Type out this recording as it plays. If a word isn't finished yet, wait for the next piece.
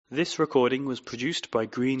This recording was produced by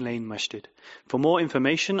Green Lane Masjid. For more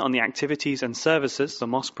information on the activities and services the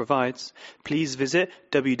mosque provides, please visit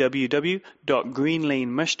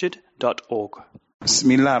www.greenlanemasjid.org.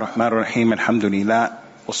 Bismillah ar-Rahman ar-Rahim, alhamdulillah,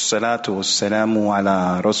 wassalatu wassalamu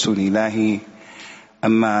ala rasulillahi,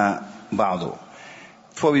 amma ba'du.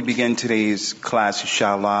 Before we begin today's class,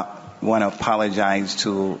 inshallah, I want to apologize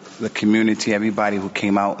to the community, everybody who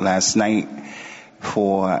came out last night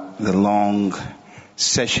for the long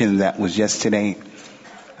session that was yesterday.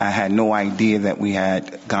 I had no idea that we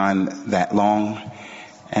had gone that long,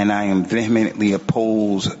 and I am vehemently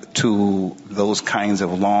opposed to those kinds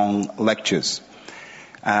of long lectures.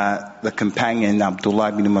 The companion Abdullah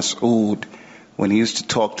ibn Mas'ud, when he used to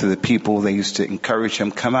talk to the people, they used to encourage him,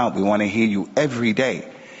 come out, we want to hear you every day.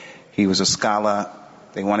 He was a scholar.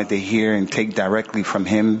 They wanted to hear and take directly from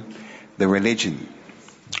him the religion.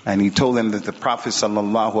 And he told them that the Prophet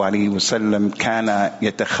sallallahu alaihi wasallam kana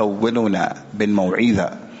yatakhawwaluna bin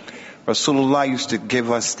maw'idha. Rasulullah used to give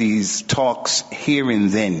us these talks here and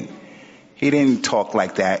then. He didn't talk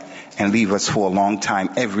like that and leave us for a long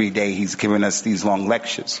time. Every day he's giving us these long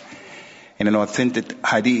lectures. In an authentic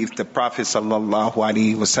hadith, the Prophet sallallahu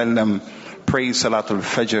alaihi wasallam prayed Salatul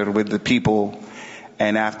Fajr with the people,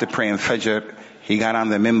 and after praying Fajr, he got on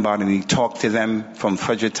the minbar and he talked to them from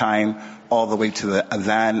Fajr time all the way to the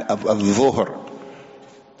adhan of Dhuhr.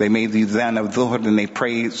 They made the adhan of Dhuhr and they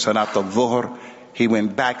prayed Salat al-Dhuhr. He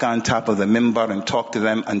went back on top of the minbar and talked to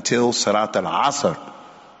them until Salat al-Asr.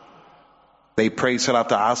 They prayed Salat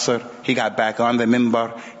al-Asr. He got back on the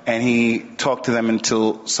minbar and he talked to them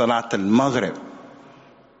until Salat al-Maghrib.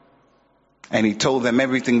 And he told them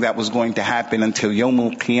everything that was going to happen until Yawm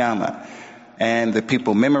al-Qiyamah. And the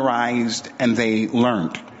people memorized and they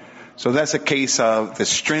learned. So that's a case of the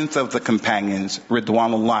strength of the companions,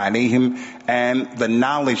 Ridwanullah alayhim, and the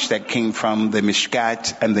knowledge that came from the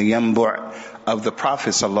Mishkat and the Yanbu' of the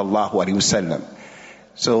Prophet sallallahu alaihi wasallam.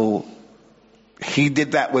 So he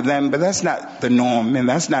did that with them, but that's not the norm, and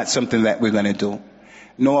that's not something that we're going to do.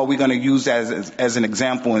 Nor are we going to use that as an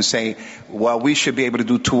example and say, well, we should be able to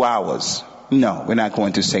do 2 hours. No, we're not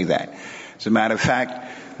going to say that. As a matter of fact,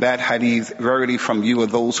 that hadith, verily from you are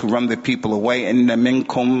those who run the people away. Inna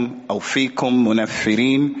minkum aw fikum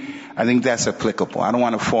munaffirin. I think that's applicable. I don't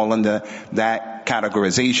want to fall under that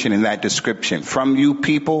categorization and that description. From you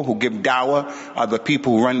people who give dawah are the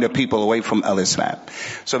people who run the people away from al-Islam.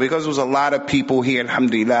 So because there was a lot of people here,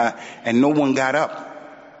 alhamdulillah, and no one got up.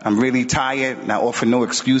 I'm really tired and I offer no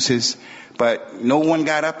excuses, but no one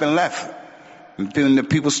got up and left. Then the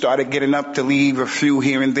people started getting up to leave, a few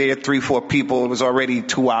here and there, 3-4 people. It was already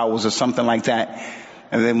 2 hours or something like that.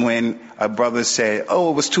 And then when a brother said,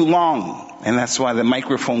 oh, it was too long, and that's why the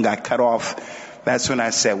microphone got cut off, that's when I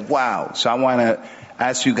said, wow. So I want to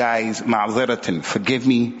ask you guys, ma'ziratan, forgive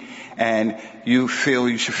me. And you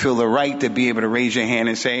should feel the right to be able to raise your hand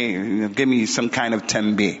and say, give me some kind of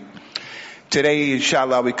tanbih. Today,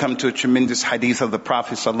 inshallah, we come to a tremendous hadith of the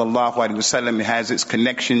Prophet sallallahu alaihi wasallam. It has its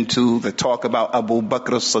connection to the talk about Abu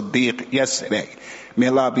Bakr as-Siddiq yesterday. May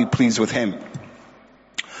Allah be pleased with him.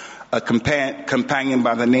 A companion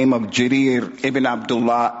by the name of Jarir ibn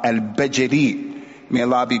Abdullah al-Bajali. May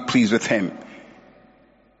Allah be pleased with him.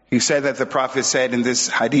 He said that the Prophet said in this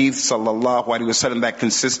hadith sallallahu alaihi wasallam that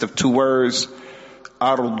consists of 2 words,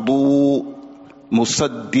 Ardu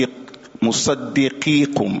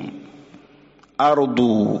musaddiqikum.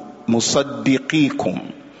 Ardu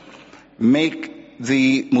musaddiqikum. Make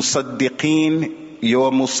the musaddiqeen,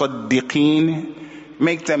 your musaddiqeen,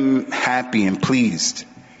 make them happy and pleased.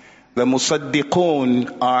 The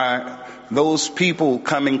musaddiqun are those people who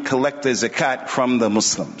come and collect the zakat from the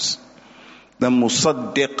Muslims. The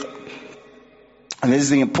musaddiq, and this is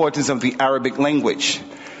the importance of the Arabic language.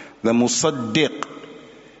 The musaddiq,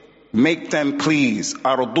 make them please.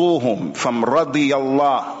 Arduhum, from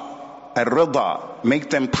radiyallah. Ar-rida, make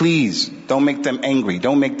them pleased. Don't make them angry.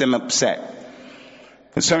 Don't make them upset.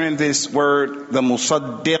 Concerning this word, the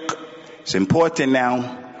musaddiq, it's important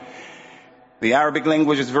now. The Arabic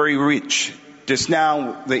language is very rich. Just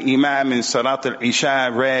now, the Imam in Salat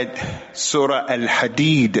al-Isha read Surah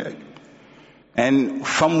Al-Hadid. And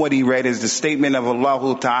from what he read is the statement of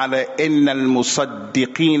Allah Ta'ala, إِنَّ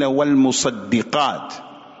الْمُصَدِّقِينَ وَالْمُصَدِّقَاتِ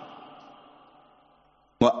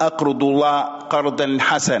وَأَقْرُضُ اللَّهَ قَرْضًا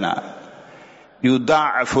حَسَنًا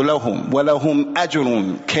يُضَاعَفُ لَهُمْ وَلَهُمْ أَجْرٌ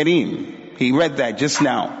كَرِيمٌ. He read that just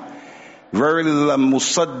now. Verily the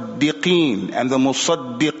musaddiqeen and the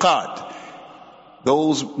musaddiqat,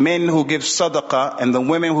 those men who give sadaqah and the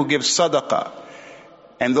women who give sadaqah,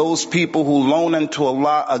 and those people who loan unto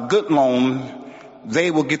Allah a good loan, they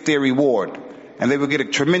will get their reward. And they will get a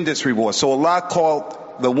tremendous reward. So Allah called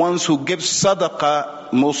the ones who give sadaqah,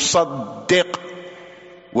 musaddiq,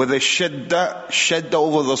 with a shadda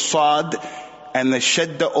over the sad, and the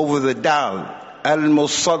shadda over the dal.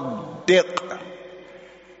 Al-musaddiq.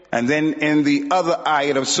 And then in the other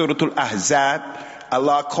ayat of Surah Al-Ahzab,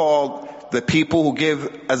 Allah called the people who give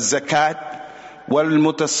az-zakat,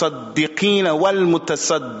 وَالْمُتَصَدِّقِينَ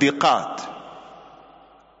وَالْمُتَصَدِّقَاتِ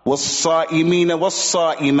وَالصَّائِمِينَ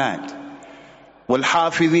وَالصَّائِمَاتِ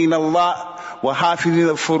وَالْحَافِظِينَ اللَّهَ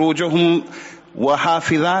وَحَافِظِينَ فُرُوجَهُمْ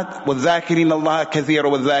وَحَافِظَاتِ وَالذَّاكِرِينَ اللَّهَ كَثِيرًا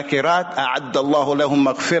وَالذَّاكِرَاتِ أَعَدَّ اللَّهُ لَهُمْ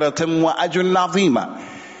مَغْفِرَةً وَأَجْرًا عَظِيمًا.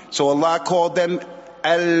 So Allah called them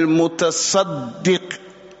al-mutasaddiq,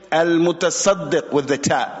 al-mutasaddiq with the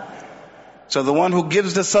ta. So the one who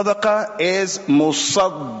gives the sadaqah is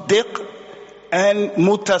musaddiq and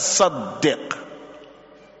mutasaddiq.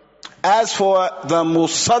 As for the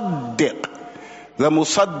musaddiq,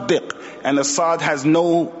 and the sad has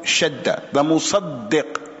no shadda, the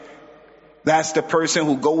musaddiq, that's the person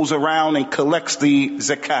who goes around and collects the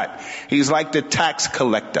zakat. He's like the tax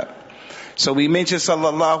collector. So we mentioned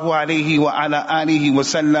sallallahu alayhi wa ala alihi wa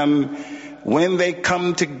sallam, when they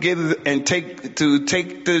come to give and take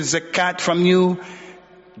the zakat from you,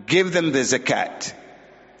 give them the zakat.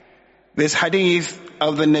 This hadith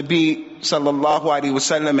of the Nabi sallallahu alayhi wa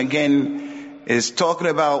sallam again is talking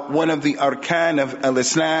about one of the arkan of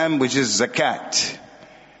al-Islam, which is zakat.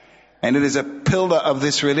 And it is a pillar of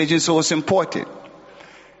this religion, so it's important.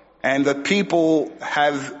 And the people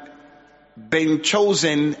have been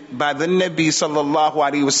chosen by the Nabi sallallahu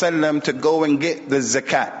alaihi wasallam to go and get the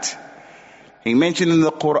zakat. He mentioned in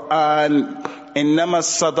the Quran, إنما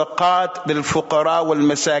الصدقات بالفقراء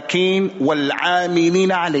والمساكين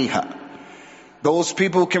والعاملين عليها. Those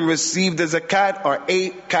people who can receive the zakat are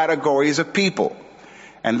 8 categories of people.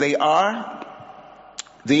 And they are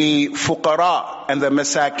the fuqara and the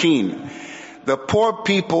masakin. The poor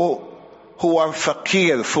people who are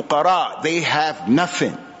faqir, fuqara, they have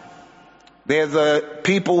nothing. They're the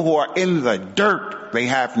people who are in the dirt. They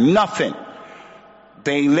have nothing.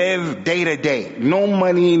 They live day to day. No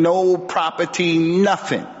money, no property,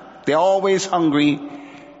 nothing. They're always hungry.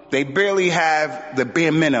 They barely have the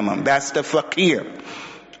bare minimum. That's the faqir.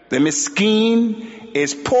 The miskin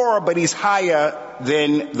is poor, but he's higher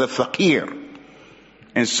than the faqir.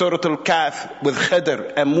 In Surah Al-Kahf with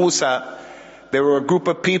Khidr and Musa, there were a group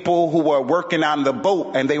of people who were working on the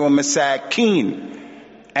boat, and they were masakin.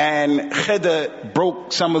 And Khidr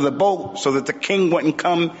broke some of the boat so that the king wouldn't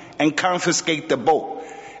come and confiscate the boat.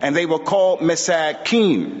 And they were called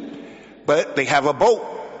masakin. But they have a boat.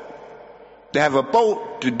 They have a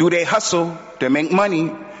boat to do their hustle, to make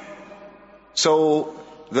money. So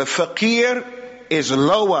the faqir is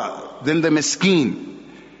lower than the miskin.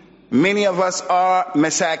 Many of us are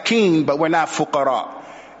masakin, but we're not fuqara.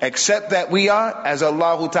 Except that we are, as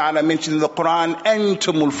Allah Ta'ala mentioned in the Quran,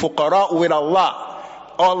 antumul fuqara with Allah.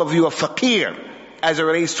 All of you are faqir as it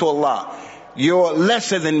relates to Allah. You're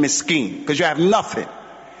lesser than miskin because you have nothing.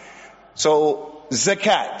 So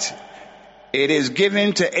zakat, it is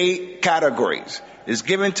given to 8 categories. It's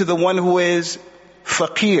given to the one who is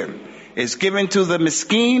faqir. It's given to the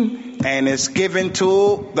miskin, and it's given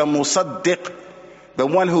to the musaddiq, the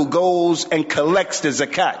one who goes and collects the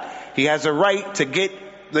zakat. He has a right to get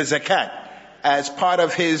the zakat as part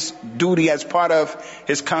of his duty, as part of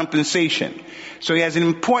his compensation. So he has an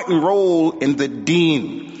important role in the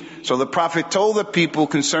deen. So the Prophet told the people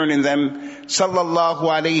concerning them, sallallahu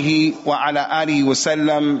alayhi wa ala alihi wa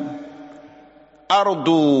sallam,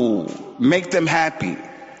 ardu, make them happy,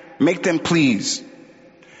 make them pleased.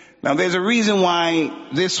 Now there's a reason why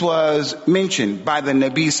this was mentioned by the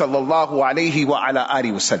Nabi sallallahu alayhi wa ala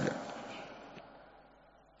alihi wa sallam.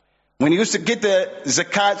 When he used to get the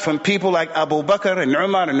zakat from people like Abu Bakr and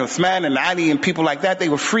Umar and Uthman and Ali and people like that, they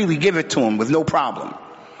would freely give it to him with no problem.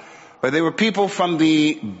 But there were people from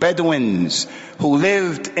the Bedouins who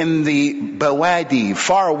lived in the Bawadi,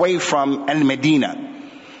 far away from Al-Medina.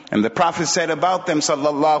 And the Prophet said about them,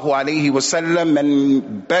 sallallahu alayhi wa sallam,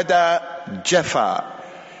 man bada jafa.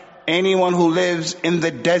 Anyone who lives in the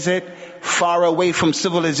desert, far away from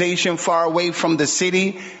civilization, far away from the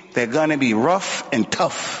city, they're going to be rough and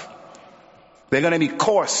tough. They're going to be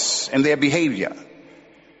coarse in their behavior.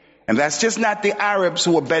 And that's just not the Arabs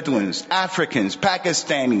who are Bedouins, Africans,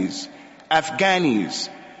 Pakistanis, Afghanis,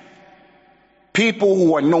 people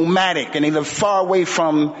who are nomadic and they live far away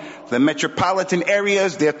from the metropolitan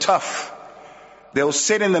areas. They're tough. They'll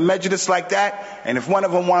sit in the majlis like that, and if one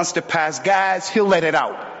of them wants to pass gas, he'll let it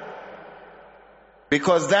out.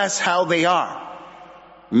 Because that's how they are.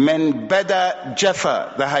 Men bada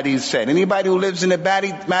jafa, the hadith said. Anybody who lives in the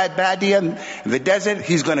badi and the desert,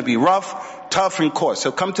 he's going to be rough, tough and coarse.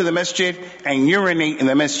 He'll come to the masjid and urinate in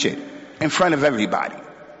the masjid in front of everybody.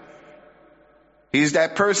 He's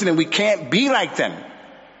that person, and we can't be like them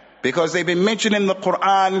because they've been mentioned in the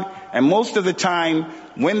Quran, and most of the time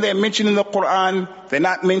when they're mentioned in the Quran, they're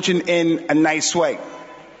not mentioned in a nice way.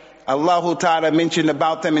 Allah Ta'ala mentioned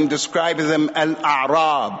about them and described them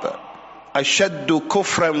al-A'rab, ashaddu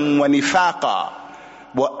kufran wa nifaqa,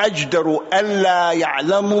 wa ajdaru alla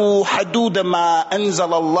ya'lamu hadud ma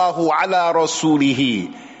anzala Allahu ala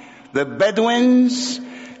rasulihi. The Bedouins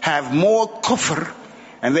have more kufr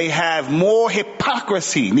and they have more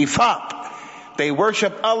hypocrisy, nifaq. They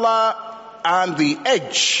worship Allah on the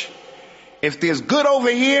edge. If there's good over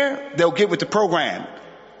here, they'll get with the program.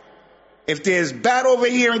 If there's bad over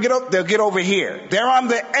here and they'll get over here. They're on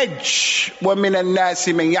the edge. وَمِنَ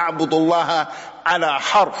النَّاسِ مَنْ يَعْبُدُ اللَّهَ عَلَى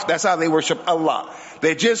حَرْفٍ. That's how they worship Allah.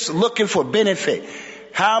 They're just looking for benefit.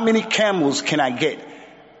 How many camels can I get?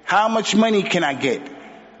 How much money can I get?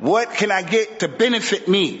 What can I get to benefit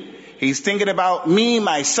me? He's thinking about me,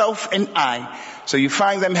 myself, and I. So you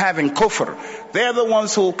find them having kufr. They're the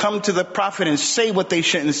ones who will come to the Prophet and say what they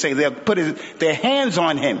shouldn't say. They'll put their hands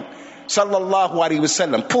on him. Sallallahu alaihi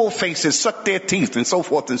wasallam. Pull faces, suck their teeth, and so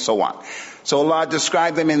forth and so on. So Allah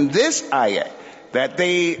described them in this ayah that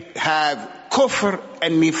they have kufr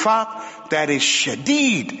and nifaq that is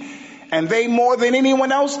shadeed. And they, more than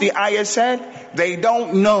anyone else, the ayah said, they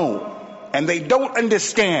don't know and they don't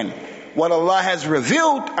understand what Allah has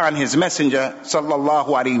revealed on His Messenger sallallahu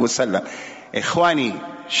alaihi wasallam. Ikhwani,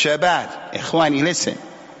 shabab, ikhwani, listen.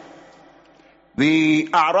 The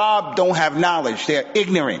Arab don't have knowledge. They're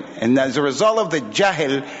ignorant. And as a result of the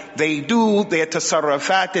jahil, they do their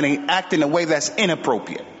tasarrufat and they act in a way that's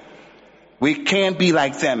inappropriate. We can't be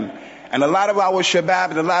like them. And a lot of our shabab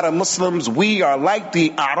and a lot of Muslims, we are like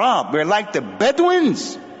the Arab. We're like the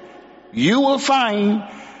Bedouins. You will find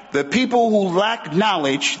the people who lack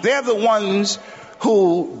knowledge, they're the ones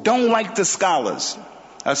who don't like the scholars.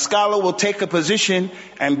 A scholar will take a position,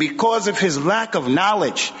 and because of his lack of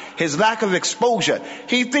knowledge, his lack of exposure,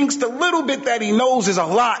 he thinks the little bit that he knows is a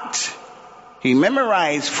lot. He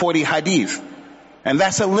memorized 40 hadith, and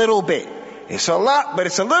that's a little bit. It's a lot, but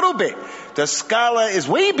it's a little bit. The scholar is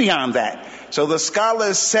way beyond that. So the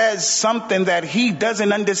scholar says something that he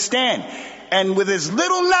doesn't understand. And with his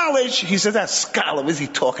little knowledge, he says, that scholar, what is he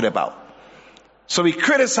talking about? So he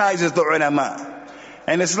criticizes the ulama.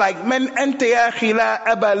 And it's like, Man anta ya akhi la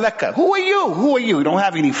aba laka. Who are you? Who are you? You don't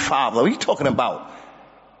have any father. What are you talking about?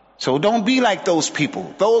 So don't be like those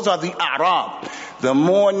people. Those are the Arab. The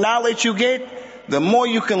more knowledge you get, the more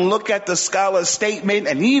you can look at the scholar's statement,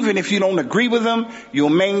 and even if you don't agree with him, you'll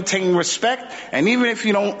maintain respect. And even if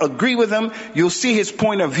you don't agree with him, you'll see his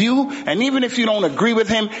point of view. And even if you don't agree with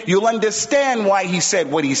him, you'll understand why he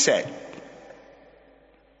said what he said.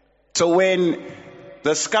 So when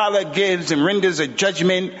the scholar gives and renders a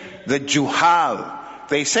judgment, the juhal,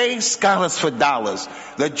 they say scholars for dollars.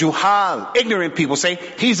 The juhal, ignorant people, say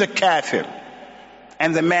he's a kafir.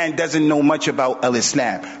 And the man doesn't know much about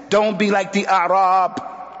al-Islam. Don't be like the Arab.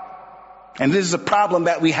 And this is a problem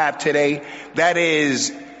that we have today that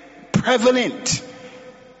is prevalent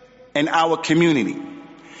in our community.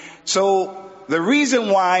 So the reason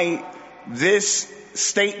why this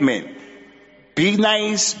statement, be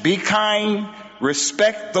nice, be kind,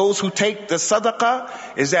 respect those who take the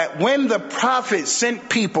sadaqah, is that when the Prophet sent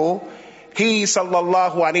people, he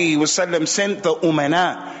sallallahu alaihi wasallam sent the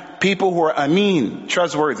umana, people who are ameen,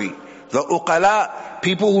 trustworthy. The uqala,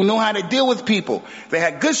 people who know how to deal with people. They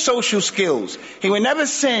had good social skills. He would never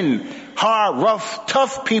send hard, rough,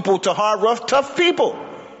 tough people to hard, rough, tough people,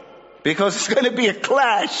 because it's going to be a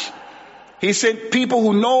clash. He sent people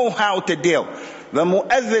who know how to deal. The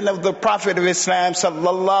mu'adhin of the Prophet of Islam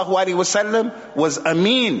sallallahu alaihi wasallam was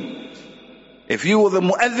ameen. If you were the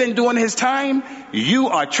mu'adhin during his time, you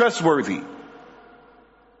are trustworthy.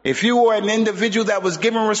 If you were an individual that was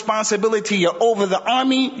given responsibility, you're over the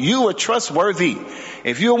army, you are trustworthy.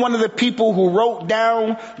 If you're one of the people who wrote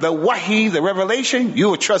down the wahi, the revelation,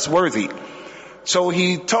 you are trustworthy. So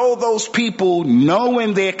he told those people,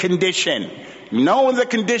 knowing their condition, knowing the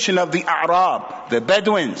condition of the Arab, the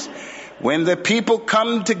Bedouins, when the people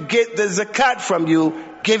come to get the zakat from you,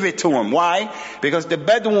 give it to them. Why? Because the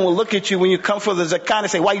Bedouin will look at you when you come for the zakat and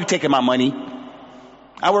say, why are you taking my money?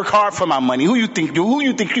 I work hard for my money. Who you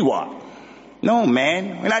think you are? No,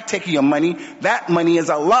 man, we're not taking your money. That money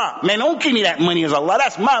is Allah. Man, don't give me that money as Allah.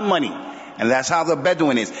 That's my money. And that's how the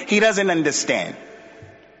Bedouin is. He doesn't understand.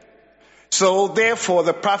 So therefore,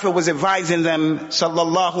 the Prophet was advising them,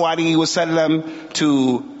 sallallahu alaihi wasallam,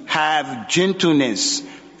 to have gentleness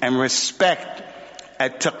and respect,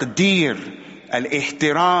 at-taqdeer,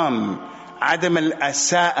 al-ihtiram, Adam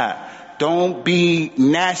al-asa'a. Don't be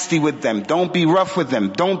nasty with them. Don't be rough with them.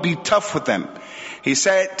 Don't be tough with them. He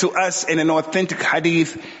said to us in an authentic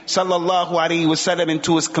hadith, sallallahu alayhi wa sallam, and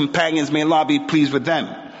to his companions, may Allah be pleased with them.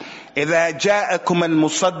 إِذَا جَاءَكُمَ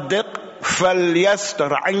الْمُصَدِّقُ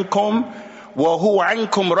فَلْيَسْتَرْ عَنْكُمْ وَهُوَ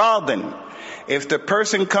عَنْكُمْ رَاضٍ. If the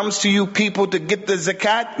person comes to you people to get the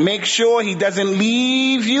zakat, make sure he doesn't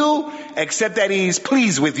leave you except that he is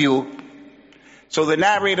pleased with you. So the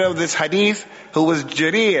narrator of this hadith, who was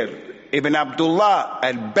Jarir ibn Abdullah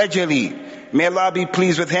al-Bajali, may Allah be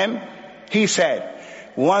pleased with him, he said,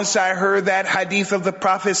 once I heard that hadith of the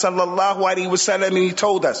Prophet sallallahu alaihi wasallam, and he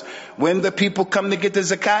told us, when the people come to get the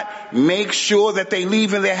zakat, make sure that they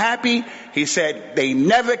leave and they're happy. He said, they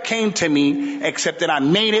never came to me except that I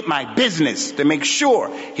made it my business to make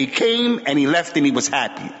sure he came and he left and he was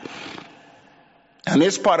happy. And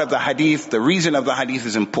this part of the hadith, the reason of the hadith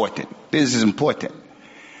is important. This is important.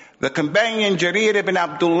 The companion Jarir ibn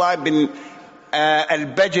Abdullah ibn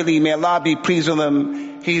al-Bajali, may Allah be pleased with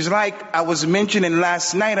him, he's like, I was mentioning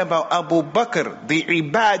last night about Abu Bakr, the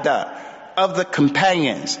ibadah of the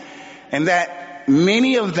companions, and that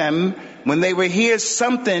many of them, when they would hear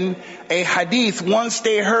something, a hadith, once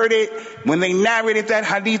they heard it, when they narrated that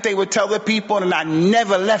hadith, they would tell the people, and I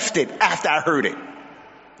never left it after I heard it.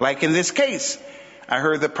 Like in this case, I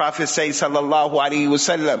heard the Prophet say, sallallahu alaihi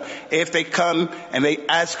wasallam, if they come and they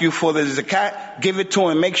ask you for the zakat, give it to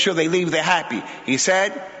them, make sure they leave there happy. He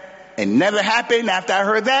said, it never happened after I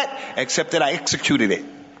heard that, except that I executed it.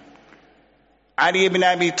 Ali ibn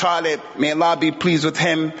Abi Talib, may Allah be pleased with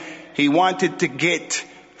him, he wanted to get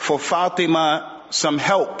for Fatima some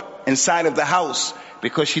help inside of the house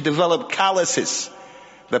because she developed calluses.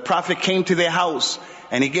 The Prophet came to their house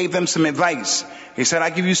and he gave them some advice. He said, I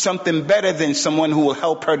give you something better than someone who will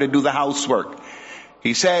help her to do the housework.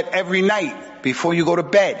 He said, every night before you go to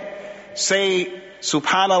bed, say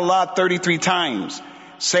Subhanallah 33 times.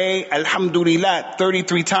 Say Alhamdulillah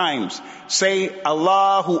 33 times. Say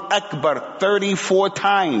Allahu Akbar 34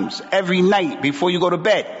 times every night before you go to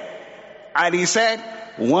bed. Ali said,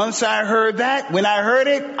 once I heard that, when I heard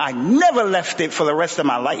it, I never left it for the rest of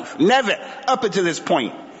my life. Never, up until this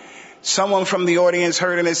point. Someone from the audience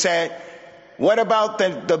heard it and said, what about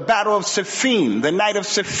the battle of Siffin, the night of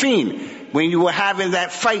Siffin, when you were having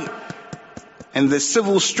that fight and the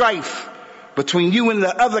civil strife between you and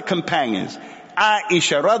the other companions?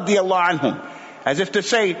 Aisha radiallahu anhum, as if to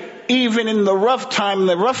say, even in the rough time,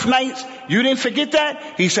 the rough nights, you didn't forget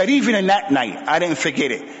that? He said, even in that night, I didn't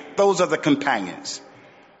forget it. Those are the companions.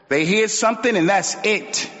 They hear something and that's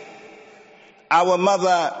it. Our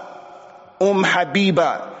mother,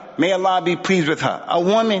 Habiba, may Allah be pleased with her, a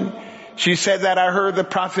woman, she said that I heard the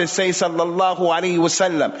Prophet say, sallallahu alaihi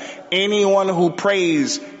wasallam, anyone who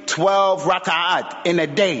prays 12 raka'at in a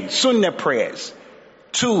day, sunnah prayers,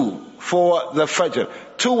 2 for the fajr,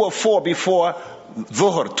 2 or 4 before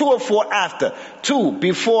dhuhr, 2 or 4 after, 2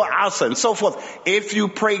 before asr, and so forth. If you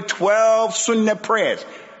pray 12 sunnah prayers,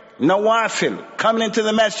 nawafil, coming into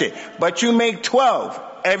the masjid, but you make 12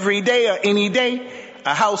 every day or any day,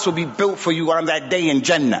 a house will be built for you on that day in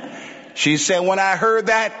Jannah. She said, when I heard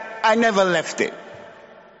that, I never left it.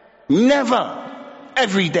 Never.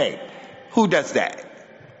 Every day. Who does that?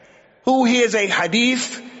 Who hears a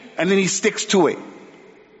hadith and then he sticks to it?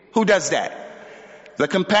 Who does that? The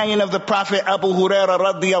companion of the Prophet Abu Hurairah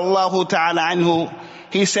radiyallahu ta'ala anhu,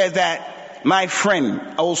 he said that my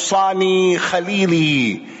friend, awsani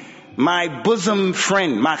khalili, my bosom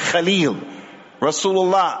friend, my khalil,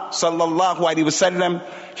 Rasulullah sallallahu alaihi wasallam,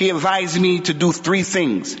 he advised me to do 3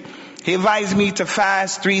 things. He advised me to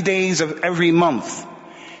fast 3 days of every month.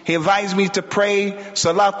 He advised me to pray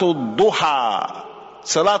Salatul Duha.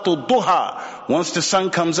 Salatul Duha. Once the sun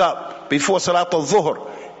comes up, before Salatul Dhuhr.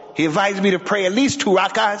 He advised me to pray at least 2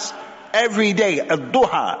 rakahs every day,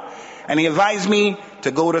 Ad-Duha. And he advised me to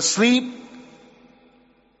go to sleep,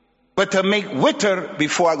 but to make witr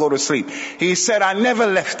before I go to sleep. He said, I never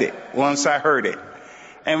left it once I heard it.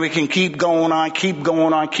 And we can keep going on, keep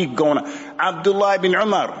going on, keep going on. Abdullah ibn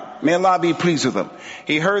Umar, may Allah be pleased with him,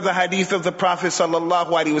 he heard the hadith of the Prophet sallallahu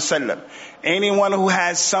alaihi wasallam. Anyone who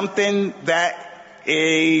has something that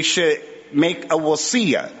should make a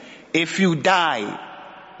wasiyah, if you die,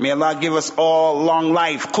 may Allah give us all long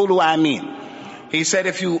life. Qulu ameen. He said,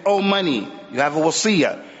 if you owe money, you have a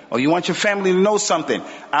wasiyah, or you want your family to know something,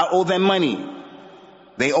 I owe them money.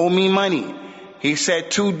 They owe me money. He said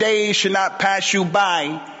 2 days should not pass you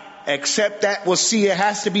by except that wasiyah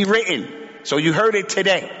has to be written. So you heard it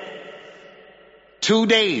today. 2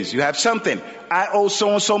 days, you have something. I owe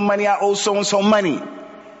so-and-so money, I owe so-and-so money.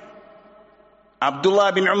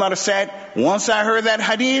 Abdullah bin Umar said, once I heard that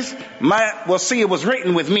hadith, my wasiyah was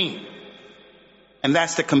written with me. And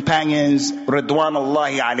that's the companions,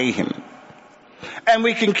 Ridwanullahi alayhim. And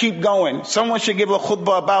we can keep going. Someone should give a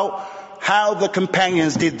khutbah about how the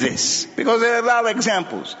companions did this, because there are a lot of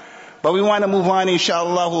examples. But we want to move on,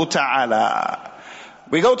 inshallah ta'ala.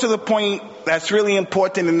 We go to the point that's really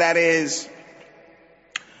important, and that is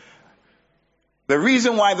the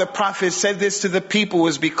reason why the Prophet said this to the people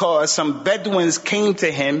was because some Bedouins came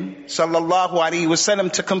to him, sallallahu alaihi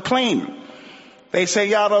wasallam, to complain. They say,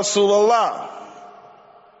 Ya Rasulullah,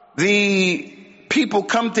 the people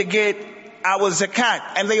come to get our zakat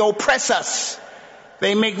and they oppress us.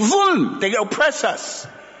 They make zulm, they oppress us.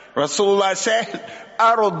 Rasulullah said,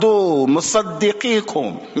 Aradu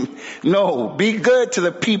musaddiqikum. No, be good to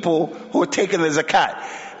the people who are taking the zakat,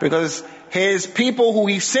 because his people who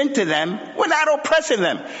he sent to them were not oppressing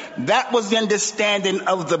them. That was the understanding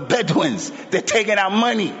of the Bedouins. They're taking our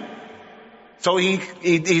money. So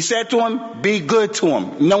he said to them, be good to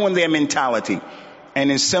them, knowing their mentality. And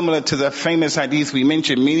it's similar to the famous hadith we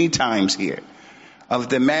mentioned many times here, of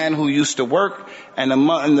the man who used to work, and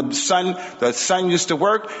the son used to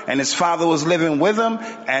work, and his father was living with him,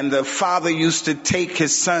 and the father used to take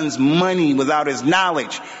his son's money without his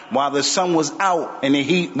knowledge while the son was out in the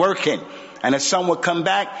heat working. And the son would come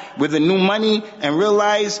back with the new money and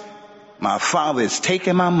realize, my father is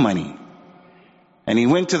taking my money. And he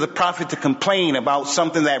went to the Prophet to complain about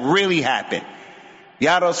something that really happened.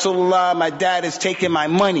 Ya Rasulullah, my dad is taking my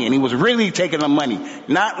money. And he was really taking the money.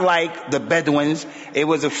 Not like the Bedouins. It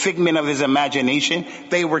was a figment of his imagination.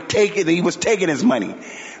 He was taking his money.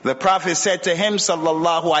 The Prophet said to him,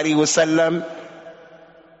 sallallahu alaihi wasallam,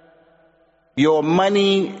 your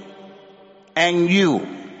money and you,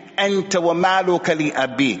 anta wa maluka li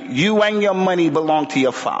abik. You and your money belong to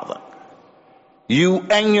your father. You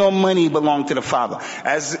and your money belong to the father.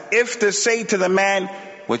 As if to say to the man,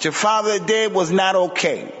 what your father did was not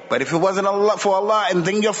okay. But if it wasn't for Allah and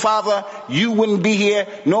then your father, you wouldn't be here,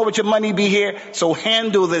 nor would your money be here. So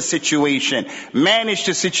handle the situation. Manage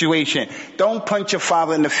the situation. Don't punch your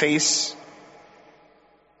father in the face.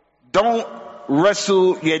 Don't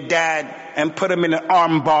wrestle your dad and put him in an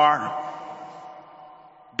arm bar.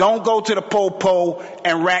 Don't go to the po-po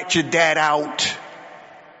and rat your dad out.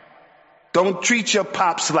 Don't treat your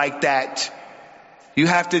pops like that. You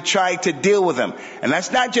have to try to deal with them. And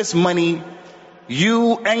that's not just money.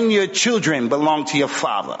 You and your children belong to your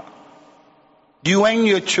father. You and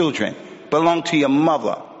your children belong to your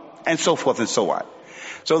mother. And so forth and so on.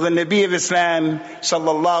 So the Nabi of Islam,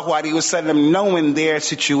 sallallahu alaihi wasallam, knowing their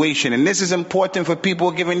situation, and this is important for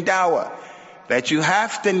people giving dawah, that you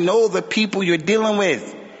have to know the people you're dealing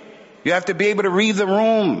with. You have to be able to read the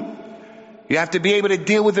room. You have to be able to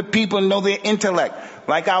deal with the people and know their intellect.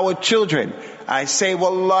 Like our children. I say,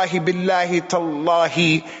 wallahi billahi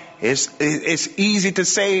tallahi, it's easy to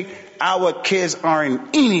say our kids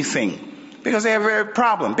aren't anything. Because they have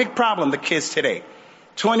a big problem, the kids today.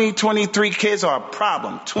 2023 kids are a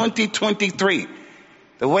problem. 2023.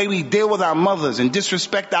 The way we deal with our mothers and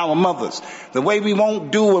disrespect our mothers. The way we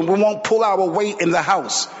won't do and we won't pull our weight in the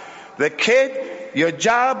house. The kid, your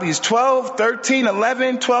job, he's 12, 13,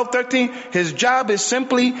 11, 12, 13. His job is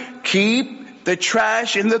simply keep the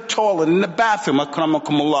trash in the toilet, in the bathroom,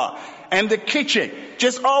 akramakumullah, and the kitchen.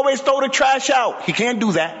 Just always throw the trash out. He can't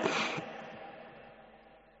do that.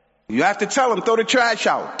 You have to tell him, throw the trash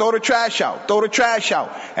out, throw the trash out, throw the trash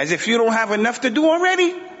out. As if you don't have enough to do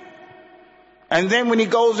already. And then when he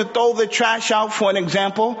goes to throw the trash out, for an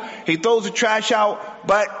example, he throws the trash out,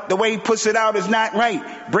 but the way he puts it out is not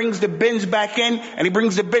right. Brings the bins back in, and he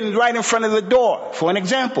brings the bins right in front of the door, for an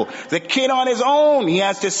example. The kid on his own, he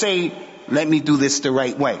has to say, let me do this the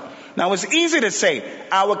right way. Now it's easy to say,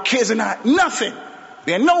 our kids are not nothing.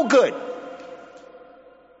 They're no good.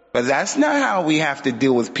 But that's not how we have to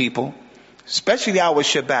deal with people, especially our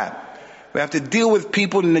shabab. We have to deal with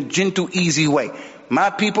people in a gentle, easy way. My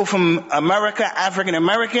people from America, African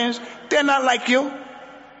Americans, they're not like you.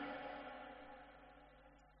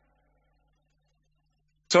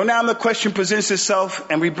 So now the question presents itself,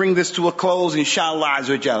 and we bring this to a close, inshallah azza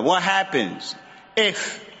wa jalla. What happens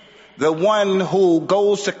if the one who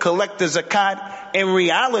goes to collect the zakat in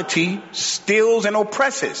reality steals and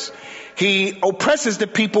oppresses? He oppresses the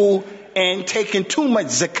people in taking too much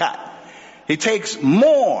zakat. He takes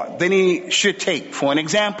more than he should take, for an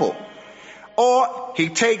example. Or he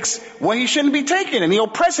takes what he shouldn't be taking and he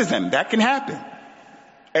oppresses them. That can happen.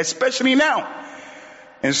 Especially now.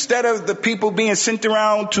 Instead of the people being sent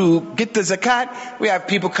around to get the zakat, we have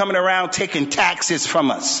people coming around taking taxes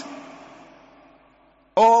from us.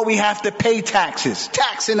 Or we have to pay taxes,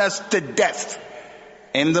 taxing us to death.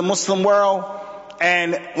 in the Muslim world.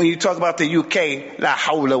 And when you talk about the UK, la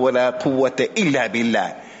hawla wa la quwwata illa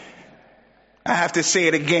billah. I have to say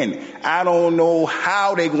it again. I don't know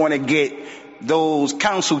how they're going to get those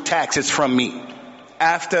council taxes from me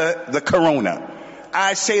after the corona.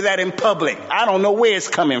 I say that in public. I don't know where it's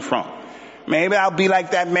coming from. Maybe I'll be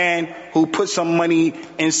like that man who put some money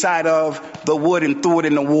inside of the wood and threw it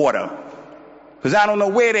in the water. Because I don't know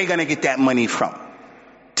where they're going to get that money from.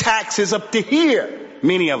 Taxes up to here,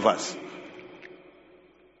 many of us.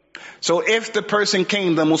 So if the person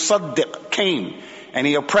came, the musaddiq came, and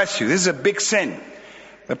he oppressed you, this is a big sin.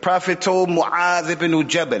 The Prophet told Mu'adh ibn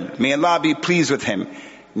Jabal, may Allah be pleased with him,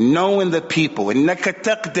 knowing the people, إِنَّكَ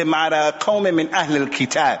تَقْدِمْ عَلَىٰ قَوْمٍ مِّنْ أَهْلِ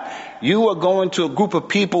الْكِتَابِ, you are going to a group of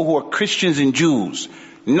people who are Christians and Jews.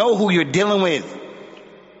 Know who you're dealing with.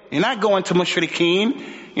 You're not going to mushrikeen.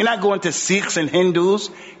 You're not going to Sikhs and Hindus.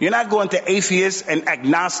 You're not going to atheists and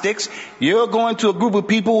agnostics. You're going to a group of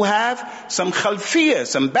people who have some khalfiyah,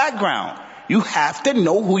 some background. You have to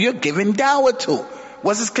know who you're giving dawah to.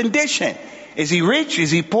 What's his condition? Is he rich? Is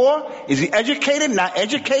he poor? Is he educated? Not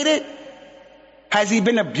educated? Has he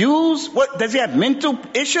been abused? What, does he have mental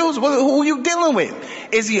issues? Who are you dealing with?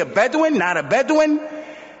 Is he a Bedouin? Not a Bedouin?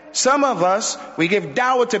 Some of us, we give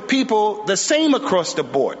dawah to people the same across the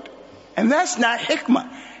board. And that's not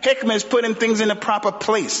hikmah. Hikmah is putting things in the proper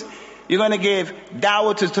place. You're going to give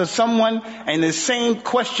dawah to someone, and the same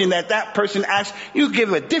question that person asks, you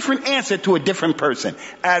give a different answer to a different person,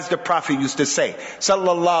 as the Prophet used to say,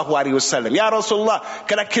 sallallahu alaihi wasallam. Ya Rasulullah,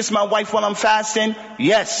 can I kiss my wife while I'm fasting?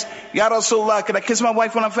 Yes. Ya Rasulullah, can I kiss my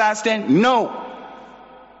wife while I'm fasting? No.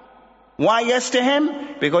 Why yes to him?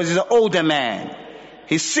 Because he's an older man.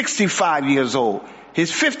 He's 65 years old. He's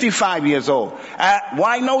 55 years old.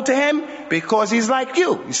 Why no to him? Because he's like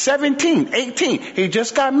you. He's 17, 18. He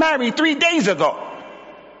just got married 3 days ago.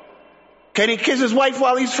 Can he kiss his wife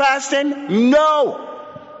while he's fasting? No.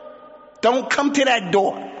 Don't come to that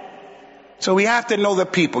door. So we have to know the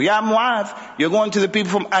people. Ya Mu'adh, you're going to the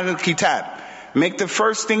people from Ahl al-Kitab. Make the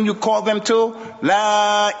first thing you call them to,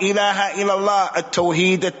 La ilaha illallah,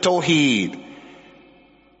 at-tawheed, at-tawheed.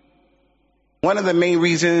 One of the main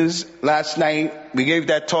reasons last night we gave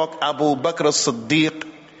that talk, Abu Bakr as-Siddiq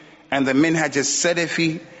and the Minhaj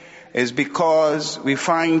as-Salafi, is because we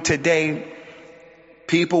find today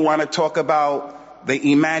people want to talk about the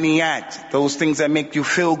imaniyat, those things that make you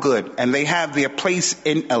feel good, and they have their place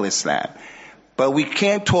in al-Islam. But we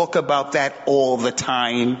can't talk about that all the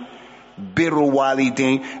time. Birru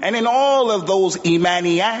walidain. And in all of those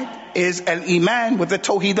imaniyat is al-iman with the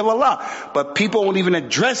tawheed of Allah. But people won't even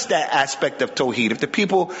address that aspect of tawheed. If the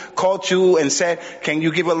people called you and said, can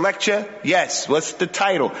you give a lecture? Yes. What's the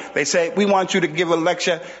title? They say, we want you to give a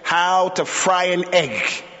lecture, how to fry an egg.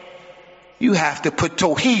 You have to put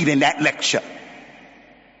tawheed in that lecture.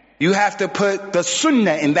 You have to put the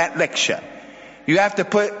sunnah in that lecture. You have to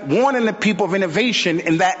put warning the people of innovation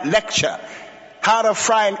in that lecture. How to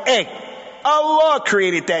fry an egg. Allah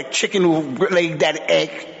created that chicken who laid that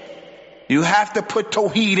egg. You have to put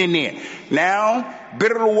tawheed in there. Now,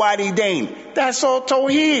 birru walidain, that's all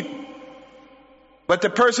tawheed. But the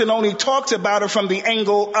person only talks about it from the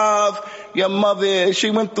angle of your mother, she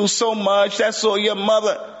went through so much, that's all your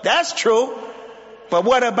mother. That's true. But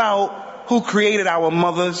what about who created our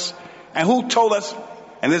mothers and who told us,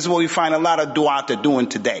 and this is what we find a lot of du'at doing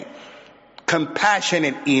today,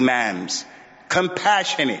 compassionate imams.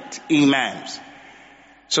 Compassionate imams.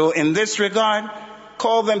 So in this regard,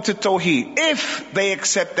 call them to tawheed. If they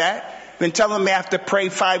accept that, then tell them they have to pray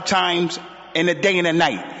 5 times in a day and a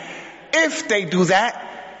night. If they do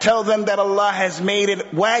that, tell them that Allah has made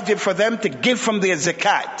it wajib for them to give from their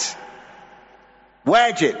zakat.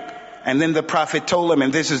 Wajib. And then the Prophet told them,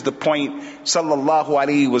 and this is the point, sallallahu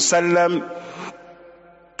alaihi wasallam,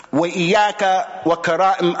 وَإِيَّاكَ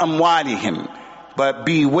وَكَرَائِمْ أَمْوَالِهِمْ. But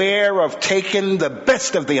beware of taking the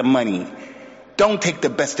best of their money. Don't take the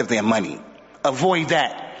best of their money. Avoid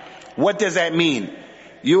that. What does that mean?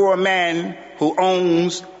 You're a man who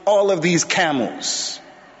owns all of these camels.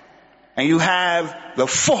 And you have the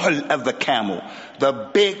full of the camel. The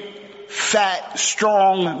big, fat,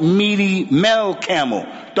 strong, meaty male camel.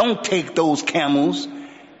 Don't take those camels.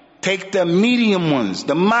 Take the medium ones,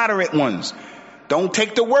 the moderate ones. Don't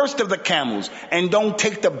take the worst of the camels, and don't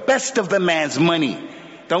take the best of the man's money.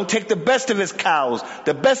 Don't take the best of his cows,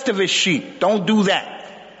 the best of his sheep. Don't do that.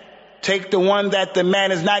 Take the one that the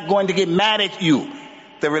man is not going to get mad at you.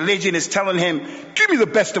 The religion is telling him, give me the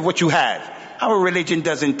best of what you have. Our religion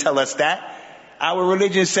doesn't tell us that. Our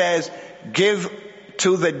religion says, give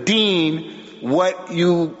to the deen what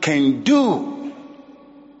you can do.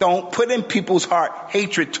 Don't put in people's heart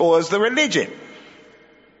hatred towards the religion.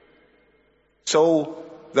 So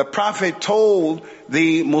the Prophet told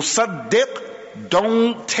the Musaddiq,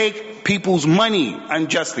 don't take people's money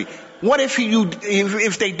unjustly. What if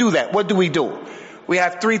they do that? What do? We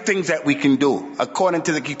have three things that we can do according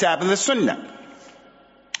to the Kitab and the Sunnah.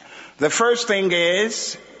 The first thing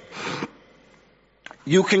is,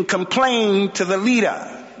 you can complain to the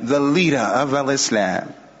leader of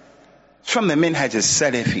Al-Islam. It's from the Minhaj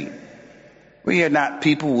al-Salafi. We are not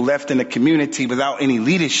people who left in the community without any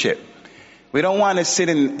leadership. We don't want to sit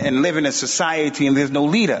and live in a society and there's no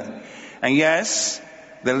leader. And yes,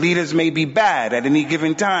 the leaders may be bad at any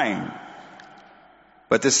given time.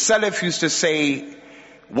 But the Salaf used to say,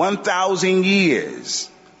 1,000 years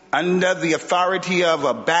under the authority of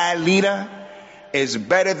a bad leader is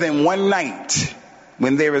better than one night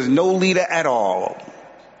when there is no leader at all.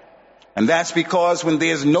 And that's because when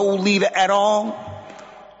there's no leader at all,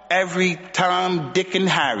 every Tom, Dick, and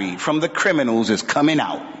Harry from the criminals is coming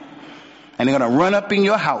out. And they're going to run up in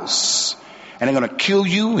your house. And they're going to kill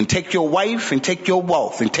you and take your wife and take your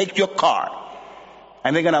wealth and take your car.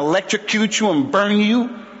 And they're going to electrocute you and burn you.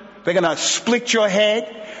 They're going to split your head.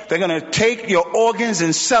 They're going to take your organs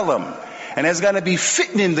and sell them. And there's going to be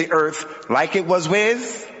fitna in the earth like it was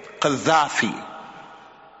with Gaddafi.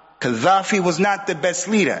 Gaddafi was not the best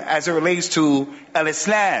leader as it relates to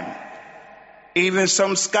al-Islam. Even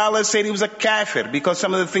some scholars say he was a kafir because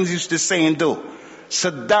some of the things he used to say and do.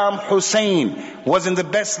 Saddam Hussein wasn't the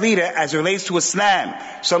best leader as it relates to Islam.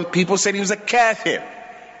 Some people said he was a kafir.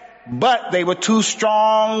 But they were two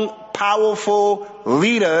strong, powerful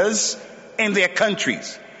leaders in their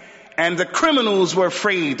countries. And the criminals were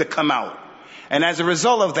afraid to come out. And as a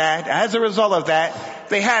result of that,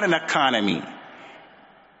 they had an economy.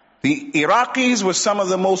 The Iraqis were some of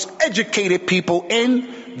the most educated people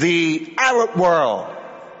in the Arab world.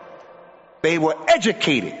 They were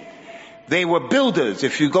educated. They were builders.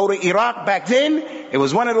 If you go to Iraq back then, it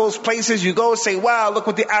was one of those places you go and say, wow, look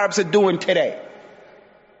what the Arabs are doing today.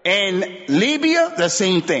 In Libya, the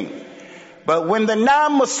same thing. But when the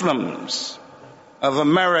non-Muslims of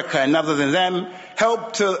America and other than them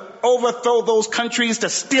helped to overthrow those countries, to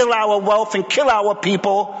steal our wealth and kill our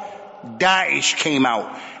people, Daesh came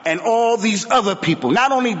out. And all these other people,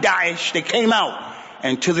 not only Daesh, they came out.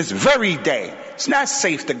 And to this very day, it's not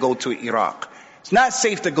safe to go to Iraq. It's not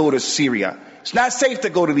safe to go to Syria. It's not safe to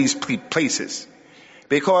go to these places.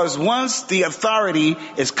 Because once the authority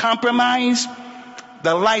is compromised,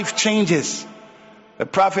 the life changes. The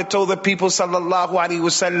Prophet told the people, sallallahu alaihi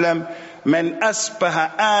wasallam, "Man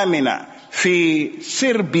asbaha amina fi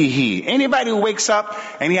sirbihi." Anybody who wakes up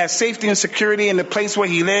and he has safety and security in the place where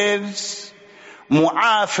he lives,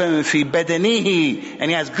 mu'afan fi badanihi, and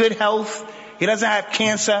he has good health. He doesn't have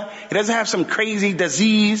cancer. He doesn't have some crazy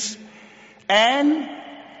disease. And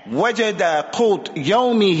wajada qut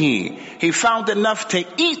yawmihi, he found enough to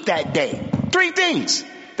eat that day. Three things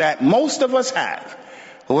that most of us have.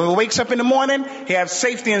 Whoever wakes up in the morning, he has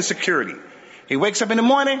safety and security. He wakes up in the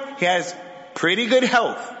morning, he has pretty good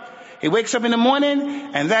health. He wakes up in the morning,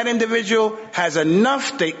 and that individual has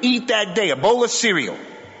enough to eat that day, a bowl of cereal.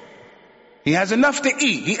 He has enough to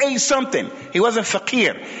eat. He ate something. He wasn't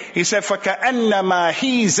faqir. He said, فَكَأَنَّمَا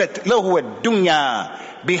هِيزَتْ لَهُ الدُّنْيَا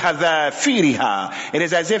بِهَذَافِيرِهَا. It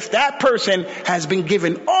is as if that person has been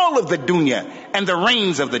given all of the dunya and the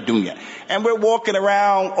reins of the dunya. And we're walking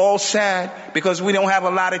around all sad because we don't have a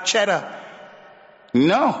lot of cheddar.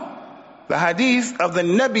 No. The hadith of the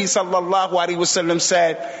Nabi sallallahu alaihi wasallam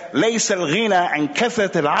said, لَيْسَ الْغِنَى عَنْ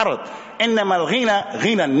كَثْرَةِ الْعَرَضِ إِنَّمَا الْغِنَى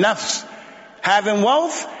غِنَى النَّفْسِ. Having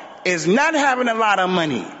wealth is not having a lot of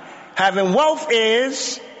money. Having wealth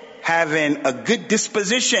is having a good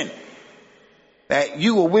disposition. That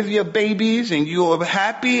you are with your babies and you are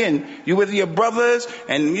happy and you with your brothers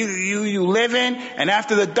and you living, and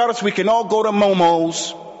after the dars we can all go to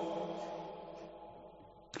Momo's.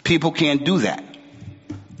 People can't do that.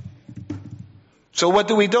 So what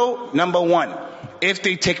do we do? Number one, if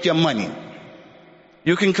they take your money,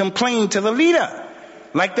 you can complain to the leader.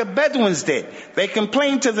 Like the Bedouins did. They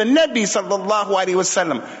complained to the Nabi sallallahu alaihi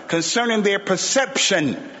wasallam concerning their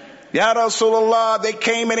perception. Ya Rasulullah, they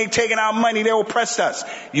came and they taken our money, they oppressed us.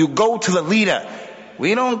 You go to the leader.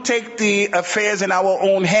 We don't take the affairs in our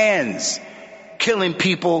own hands. Killing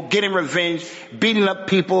people, getting revenge, beating up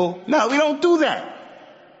people. No, we don't do that.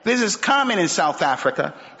 This is common in South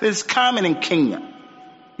Africa. This is common in Kenya.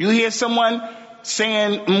 You hear someone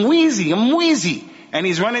saying, Mwizi. And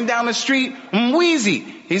he's running down the street, Mwizi.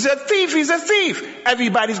 He's a thief.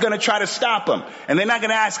 Everybody's going to try to stop him. And they're not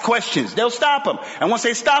going to ask questions. They'll stop him. And once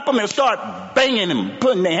they stop him, they'll start banging him,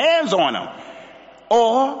 putting their hands on him.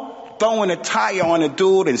 Or throwing a tire on a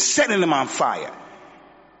dude and setting him on fire.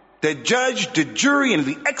 The judge, the jury, and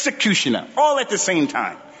the executioner, all at the same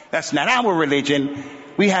time. That's not our religion.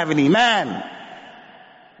 We have an imam.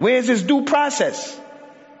 Where's his due process?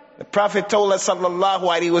 The Prophet told us, sallallahu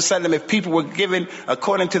alaihi wasallam, if people were given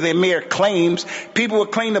according to their mere claims, people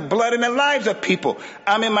would claim the blood and the lives of people.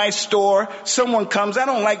 I'm in my store, someone comes, I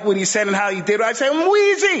don't like what he said and how he did it. I say, I'm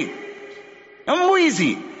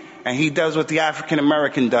wheezy. And he does what the African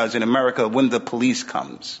American does in America when the police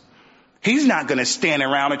comes. He's not going to stand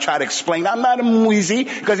around and try to explain, I'm not a muizi,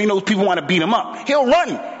 because he knows people want to beat him up. He'll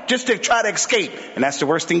run just to try to escape. And that's the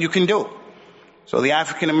worst thing you can do. So the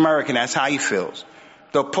African American, that's how he feels.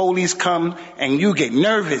 The police come and you get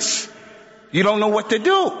nervous. You don't know what to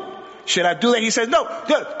do. Should I do that? He says, no,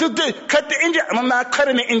 cut the engine. I'm not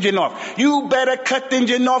cutting the engine off. You better cut the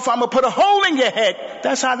engine off. I'm going to put a hole in your head.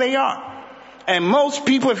 That's how they are. And most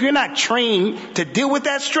people, if you're not trained to deal with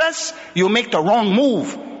that stress, you'll make the wrong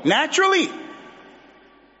move. Naturally.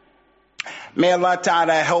 May Allah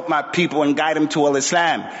Ta'ala help my people and guide them to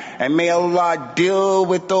Al-Islam. And may Allah deal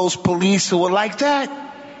with those police who are like that.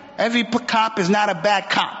 Every cop is not a bad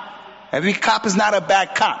cop. Every cop is not a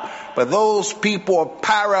bad cop. But those people are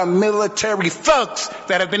paramilitary thugs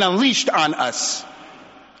that have been unleashed on us.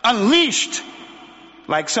 Unleashed.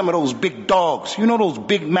 Like some of those big dogs. You know those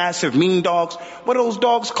big, massive, mean dogs? What are those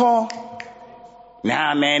dogs called?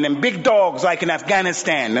 Nah, man, them big dogs like in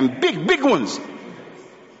Afghanistan. Them big ones.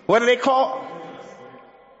 What are they called?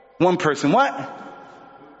 One person, what?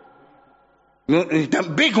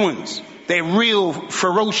 Them big ones. They're real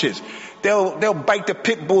ferocious. They'll bite the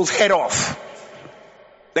pit bull's head off.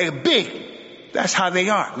 They're big. That's how they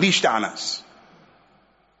are, leashed on us.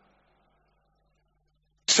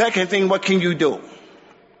 Second thing, what can you do?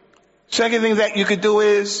 Second thing that you could do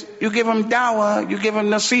is, you give them dawah, you give them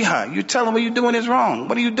nasiha. You tell them what you're doing is wrong.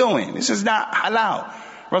 What are you doing? This is not halal.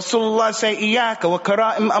 Rasulullah say, Iyaka wa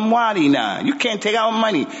kara'im amwalina. You can't take our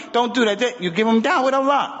money. Don't do that. You give them dawah with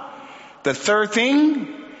Allah. The third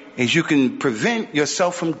thing is you can prevent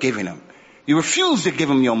yourself from giving them. You refuse to give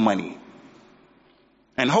them your money.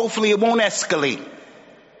 And hopefully it won't escalate.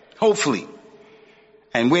 Hopefully.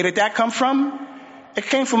 And where did that come from? It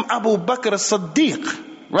came from Abu Bakr as-Siddiq.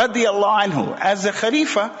 Radiyallahu anhu, as the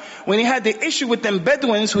Khalifa, when he had the issue with them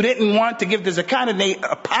Bedouins who didn't want to give the zakat and they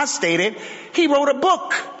apostated, he wrote a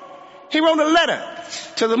book. He wrote a letter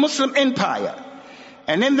to the Muslim empire.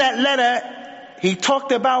 And in that letter, he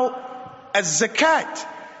talked about az-zakat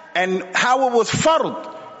and how it was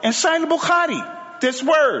fard in Sahih Bukhari. This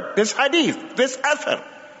word, this hadith, this athar.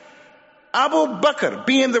 Abu Bakr,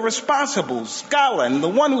 being the responsible scholar and the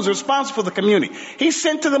one who's responsible for the community, he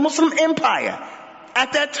sent to the Muslim empire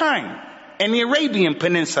at that time, in the Arabian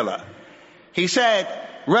Peninsula. He said,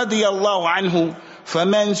 radiyallahu anhu,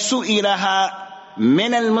 فَمَنْ سُئِلَهَا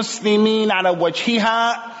مِنَ الْمُسْلِمِينَ عَلَى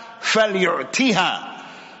وَجْهِهَا فَلْيُعْتِهَا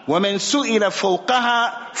وَمَنْ سُئِلَ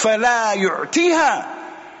فَوْقَهَا فَلَا يُعْتِهَا.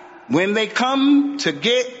 When they come to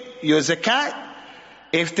get your zakat,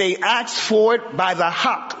 if they ask for it by the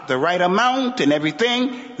haqq, the right amount and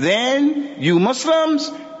everything, then you Muslims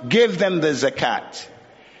give them the zakat.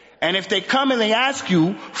 And if they come and they ask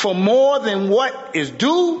you for more than what is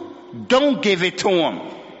due, don't give it to them.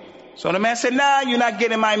 So the man said, nah, you're not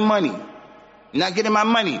getting my money. You're not getting my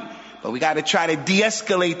money. But we got to try to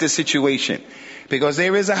de-escalate the situation. Because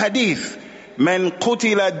there is a hadith. Man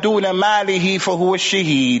qutila duna malihi fahuwa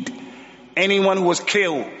shaheed. Anyone who was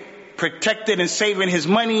killed, protected and saving his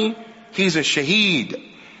money, he's a shaheed.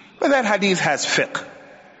 But that hadith has fiqh.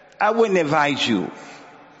 I wouldn't advise you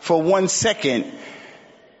for 1 second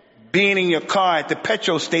being in your car at the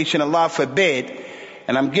petrol station, Allah forbid,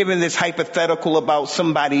 and I'm giving this hypothetical about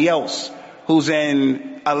somebody else who's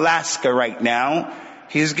in Alaska right now.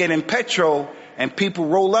 He's getting petrol and people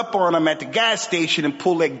roll up on him at the gas station and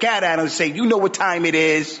pull their gat at him and say, you know what time it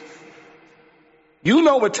is? You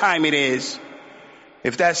know what time it is.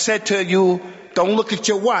 If that's said to you, don't look at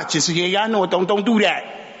your watch. You say, yeah, I know it. Don't do that.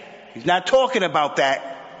 He's not talking about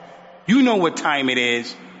that. You know what time it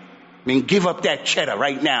is. I mean, give up that cheddar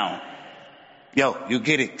right now. Yo, you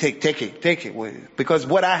get it. Take it. Because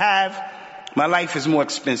what I have, my life is more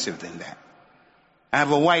expensive than that. I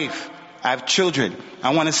have a wife. I have children.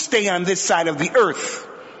 I want to stay on this side of the earth.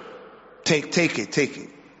 Take it.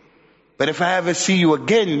 But if I ever see you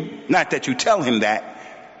again, not that you tell him that,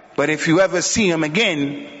 but if you ever see him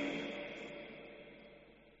again,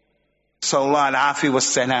 sallallahu alaihi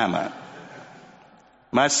wasallam.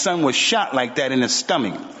 My son was shot like that in the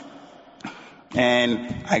stomach.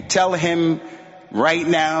 And I tell him right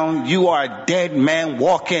now, you are a dead man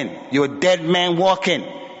walking. You're a dead man walking.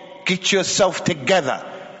 Get yourself together.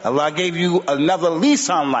 Allah gave you another lease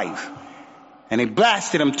on life. And they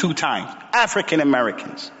blasted them 2 times. African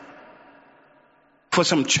Americans. For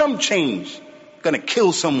some chump change. Gonna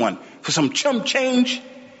kill someone. For some chump change.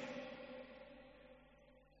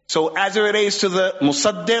 So as it relates to the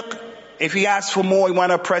musaddiq, if he asks for more, he want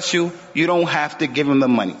to oppress you, you don't have to give him the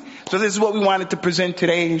money. So this is what we wanted to present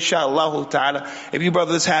today, inshallah ta'ala. If you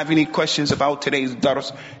brothers have any questions about today's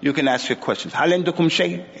dars, you can ask your questions. Hal indakum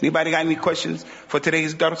shay? Anybody got any questions for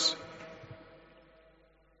today's dars?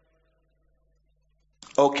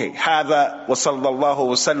 Okay. هذا وصلى الله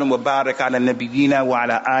وسلم وبارك على نبينا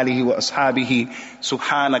وعلى آله وأصحابه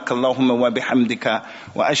سبحانك اللهم وبحمدك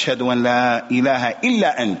وأشهد أن لا إله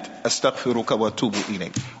إلا أنت أستغفرك وأتوب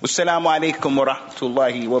إليك والسلام عليكم ورحمة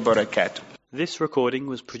الله وبركاته. This recording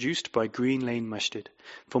was produced by Green Lane Masjid.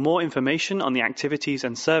 For more information on the activities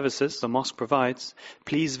and services the mosque provides,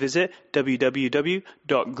 please visit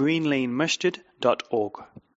www.greenlanemasjid.org.